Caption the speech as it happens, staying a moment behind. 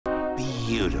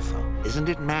beautiful, isn't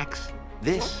it, Max?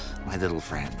 This, my little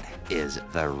friend, is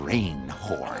the rain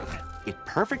horn. It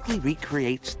perfectly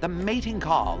recreates the mating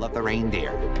call of the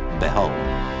reindeer. Behold.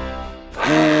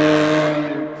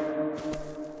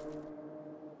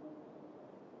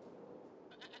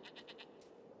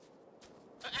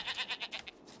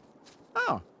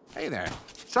 Oh, hey there.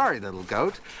 Sorry, little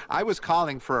goat. I was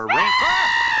calling for a rain...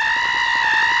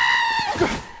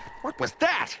 What was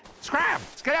that? Scram!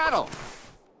 Skedaddle!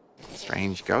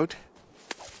 Strange goat.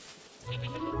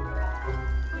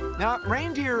 Now,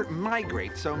 reindeer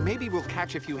migrate, so maybe we'll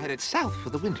catch a few headed south for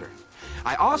the winter.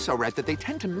 I also read that they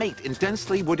tend to mate in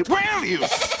densely wooded... Will you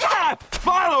stop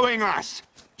following us?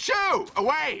 Shoo!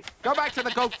 Away! Go back to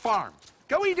the goat farm.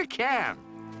 Go eat a can.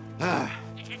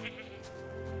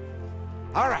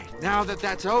 All right, now that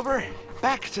that's over,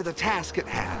 back to the task at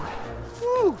hand.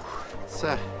 Whew, it's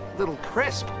a little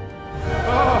crisp.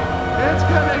 Oh, it's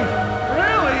getting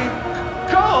really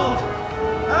cold.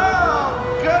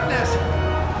 Oh, goodness.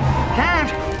 Can't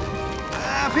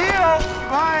feel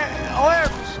my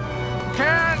lips.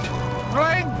 Can't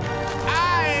blink.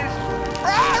 Eyes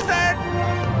frozen.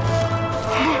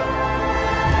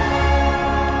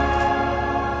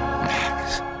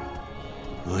 Max,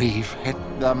 we've hit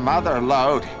the mother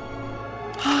lode.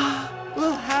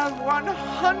 We'll have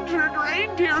 100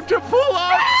 reindeer to pull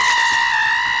up.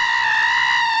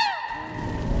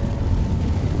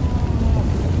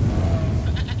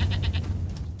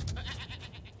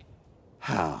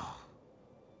 Oh.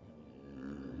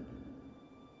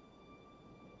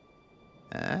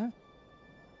 Huh?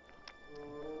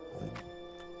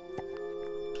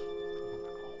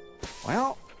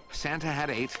 Well, Santa had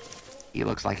 8. He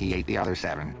looks like he ate the other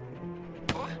 7.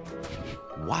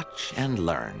 Watch and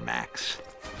learn, Max.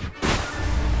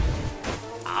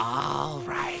 All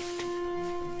right.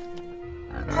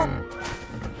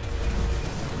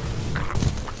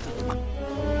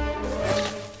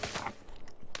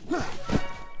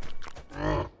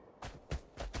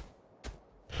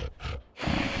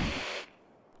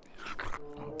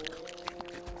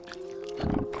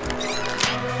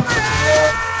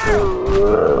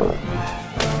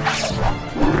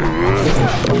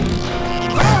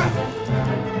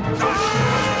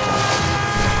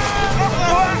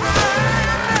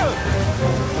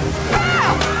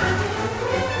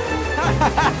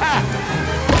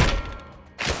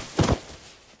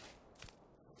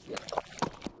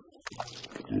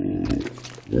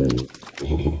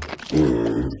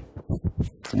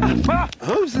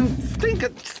 Hooves and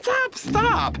stinkin'!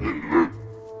 Stop!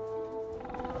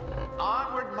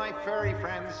 Onward, my furry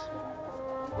friends.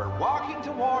 We're walking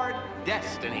toward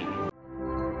destiny.